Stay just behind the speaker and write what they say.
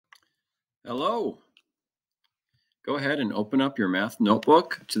Hello. Go ahead and open up your math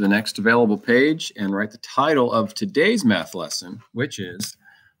notebook to the next available page and write the title of today's math lesson, which is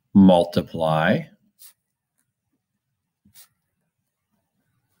Multiply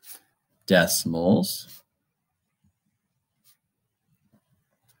Decimals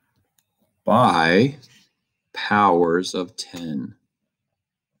by Powers of 10.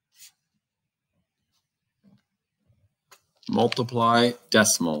 Multiply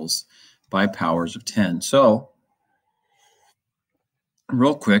decimals by powers of 10. So,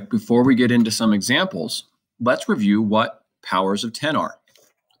 real quick, before we get into some examples, let's review what powers of 10 are.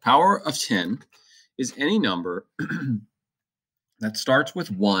 Power of 10 is any number that starts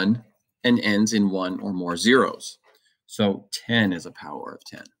with 1 and ends in 1 or more zeros. So 10 is a power of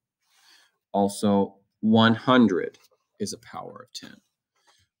 10. Also, 100 is a power of 10.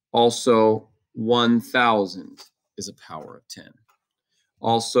 Also, 1,000 is a power of 10.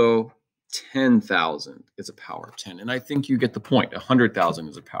 Also, 10,000 is a power of 10. And I think you get the point. 100,000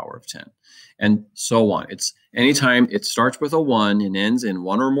 is a power of 10. And so on. It's anytime it starts with a 1 and ends in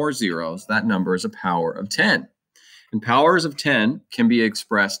 1 or more zeros, that number is a power of 10. And powers of 10 can be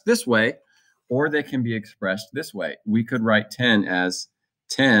expressed this way, or they can be expressed this way. We could write 10 as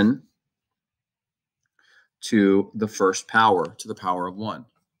 10 to the first power, to the power of 1.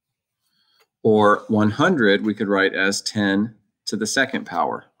 Or 100, we could write as 10 to the second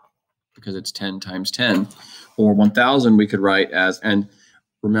power, because it's 10 times 10. Or 1,000, we could write as, and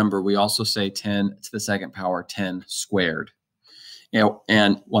remember, we also say 10 to the second power, 10 squared.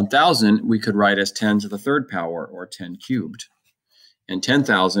 And 1,000, we could write as 10 to the third power, or 10 cubed. And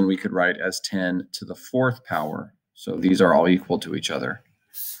 10,000, we could write as 10 to the fourth power. So these are all equal to each other.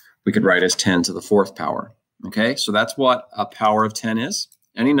 We could write as 10 to the fourth power. Okay, so that's what a power of 10 is.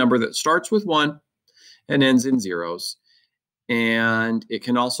 Any number that starts with 1 and ends in zeros. And it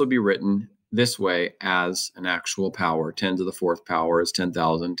can also be written this way as an actual power. 10 to the fourth power is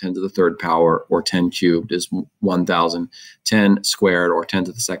 10,000. 10 to the third power, or 10 cubed, is 1,000. 10 squared, or 10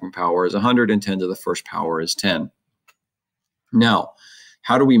 to the second power, is 100. And 10 to the first power is 10. Now,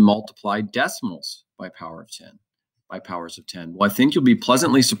 how do we multiply decimals by power of 10? By powers of 10? Well, I think you'll be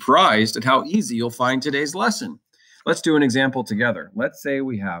pleasantly surprised at how easy you'll find today's lesson. Let's do an example together. Let's say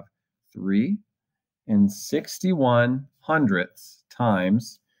we have 3 and 61 hundredths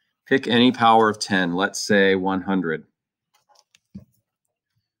times, pick any power of 10, let's say 100.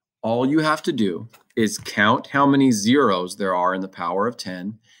 All you have to do is count how many zeros there are in the power of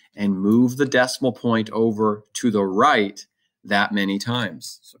 10 and move the decimal point over to the right that many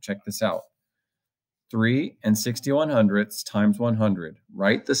times. So check this out. 3 and 61 hundredths times 100.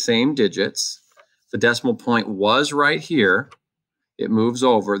 Write the same digits. The decimal point was right here. It moves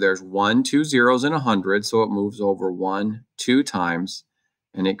over. There's 1, 2 zeros in 100, so it moves over 1, 2 times,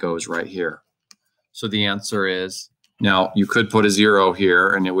 and it goes right here. So the answer is, now you could put a 0 here,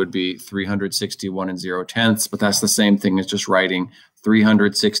 and it would be 361 and 0/10, but that's the same thing as just writing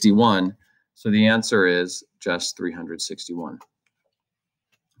 361. So the answer is just 361.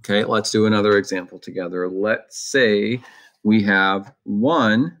 Okay, let's do another example together. Let's say we have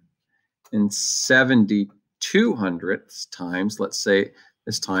 1 and 72 hundredths times, let's say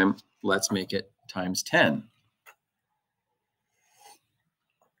this time, let's make it times 10.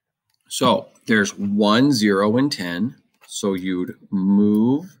 So there's 1 0 in 10. So you'd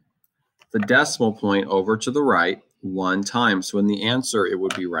move the decimal point over to the right 1 time. So in the answer, it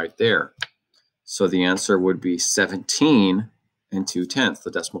would be right there. So the answer would be 17 and 2/10. The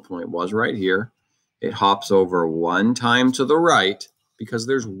decimal point was right here. It hops over 1 time to the right because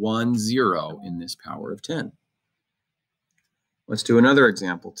there's 1 0 in this power of 10. Let's do another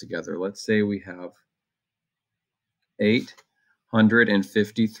example together. Let's say we have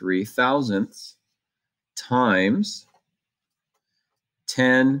 853 thousandths times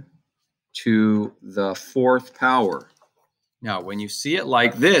 10 to the fourth power. Now, when you see it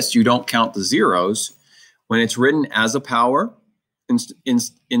like this, you don't count the zeros. When it's written as a power,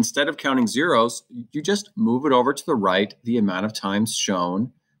 instead of counting zeros, you just move it over to the right the amount of times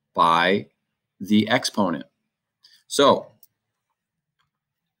shown by the exponent. So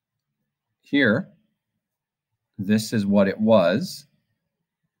here, this is what it was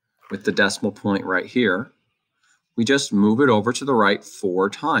with the decimal point right here. We just move it over to the right 4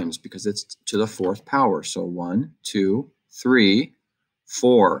 times because it's to the fourth power. So 1, 2, 3,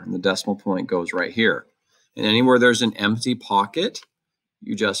 4, and the decimal point goes right here. And anywhere there's an empty pocket,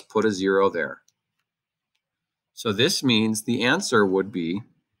 you just put a 0 there. So this means the answer would be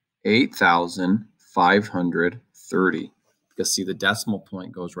 8,530. because see, the decimal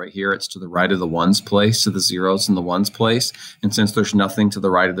point goes right here. It's to the right of the ones place, to the zeros in the ones place. And since there's nothing to the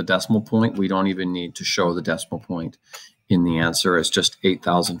right of the decimal point, we don't even need to show the decimal point in the answer. It's just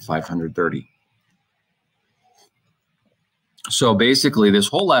 8,530. So basically, this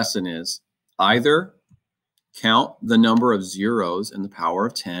whole lesson is either count the number of zeros in the power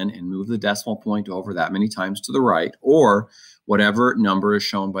of 10 and move the decimal point over that many times to the right, or whatever number is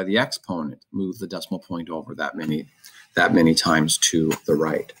shown by the exponent, move the decimal point over that many times to the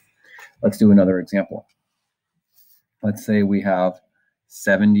right. Let's do another example. Let's say we have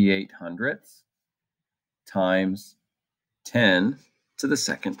 78 hundredths times 10 to the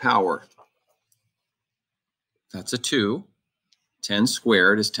second power. That's a 2. 10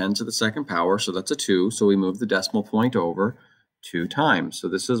 squared is 10 to the second power, so that's a 2. So we move the decimal point over 2 times. So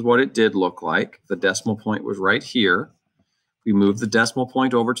this is what it did look like. The decimal point was right here. We move the decimal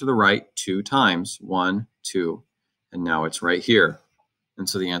point over to the right 2 times. 1, 2. And now it's right here. And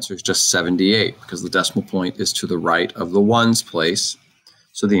so the answer is just 78 because the decimal point is to the right of the ones place.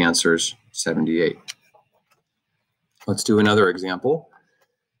 So the answer is 78. Let's do another example.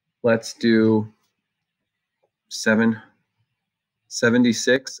 Let's do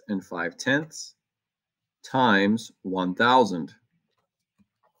 76 5/10 times 1,000.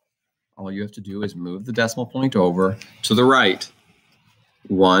 All you have to do is move the decimal point over to the right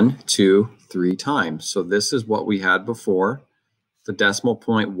 1, 2, 3 times. So this is what we had before. The decimal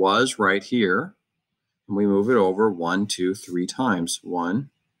point was right here, and we move it over 1, 2, 3 times. 1,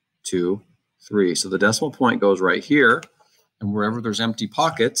 2, 3. So the decimal point goes right here, and wherever there's empty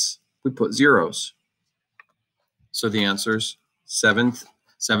pockets, we put zeros. So the answer's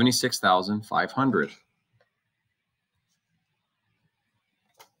 76,500.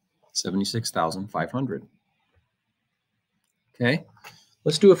 76,500. Okay,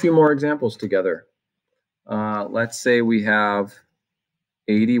 let's do a few more examples together. Let's say we have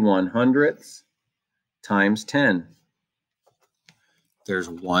 81 hundredths times 10. There's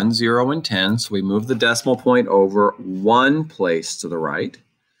 1 0 in 10, so we move the decimal point over 1 place to the right.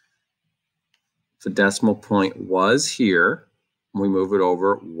 The decimal point was here. We move it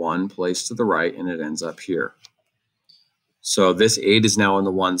over 1 place to the right, and it ends up here. So this 8 is now in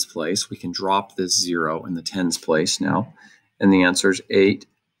the ones place. We can drop this 0 in the tens place now, and the answer is 8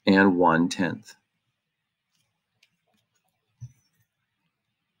 1/10.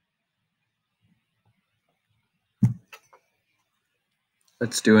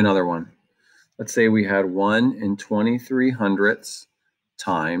 Let's do another one. Let's say we had 1 23 hundredths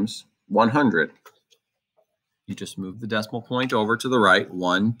times 100. You just move the decimal point over to the right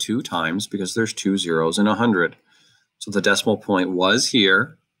 1, 2 times because there's 2 zeros in 100. So the decimal point was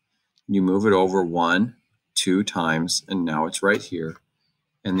here. You move it over 1, 2 times, and now it's right here.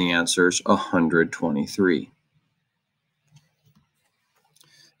 And the answer is 123.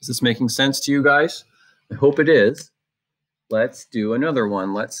 Is this making sense to you guys? I hope it is. Let's do another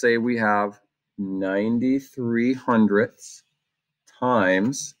one. Let's say we have 93 hundredths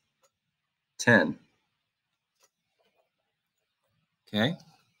times 10. Okay,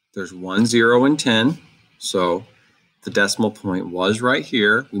 there's 1 0 in 10, so the decimal point was right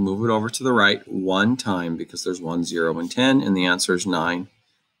here. We move it over to the right 1 time because there's 1 0 in 10, and the answer is 9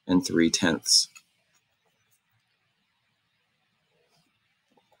 3/10.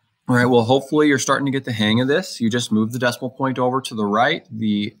 All right, well, hopefully you're starting to get the hang of this. You just move the decimal point over to the right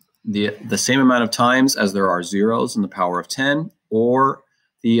the same amount of times as there are zeros in the power of 10, or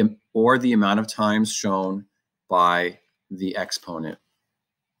the amount of times shown by the exponent.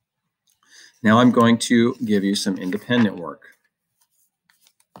 Now I'm going to give you some independent work.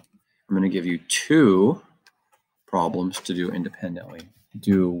 I'm going to give you 2 problems to do independently.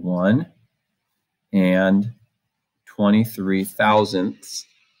 Do 1 and 23 thousandths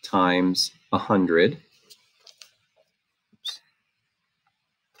times 100.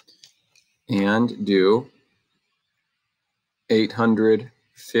 And do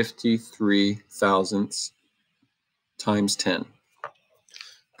 853 thousandths times 10.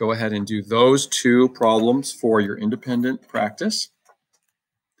 Go ahead and do those 2 problems for your independent practice.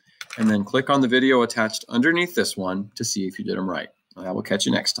 And then click on the video attached underneath this one to see if you did them right. I will catch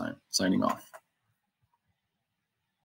you next time. Signing off.